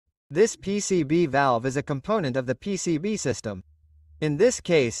This PCB valve is a component of the PCB system. In this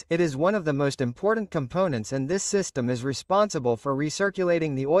case, it is one of the most important components, and this system is responsible for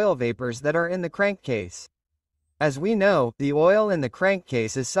recirculating the oil vapors that are in the crankcase. As we know, the oil in the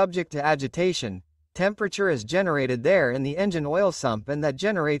crankcase is subject to agitation. Temperature is generated there in the engine oil sump, and that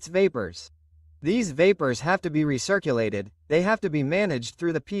generates vapors. These vapors have to be recirculated, they have to be managed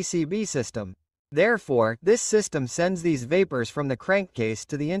through the PCB system. Therefore, this system sends these vapors from the crankcase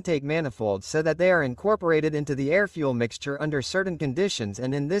to the intake manifold so that they are incorporated into the air-fuel mixture under certain conditions,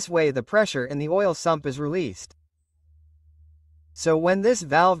 and in this way the pressure in the oil sump is released. So when this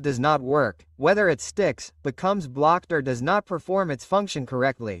valve does not work, whether it sticks, becomes blocked, or does not perform its function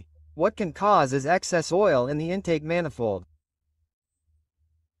correctly, what can cause is excess oil in the intake manifold.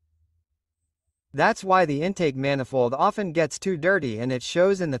 That's why the intake manifold often gets too dirty, and it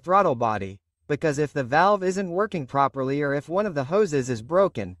shows in the throttle body, because if the valve isn't working properly or if one of the hoses is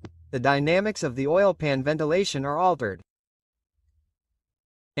broken, the dynamics of the oil pan ventilation are altered.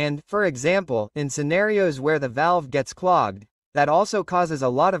 And, for example, in scenarios where the valve gets clogged, that also causes a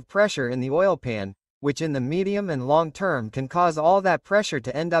lot of pressure in the oil pan, which in the medium and long term can cause all that pressure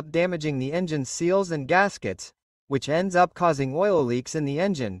to end up damaging the engine's seals and gaskets, which ends up causing oil leaks in the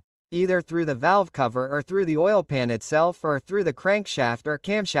engine, either through the valve cover or through the oil pan itself or through the crankshaft or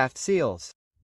camshaft seals.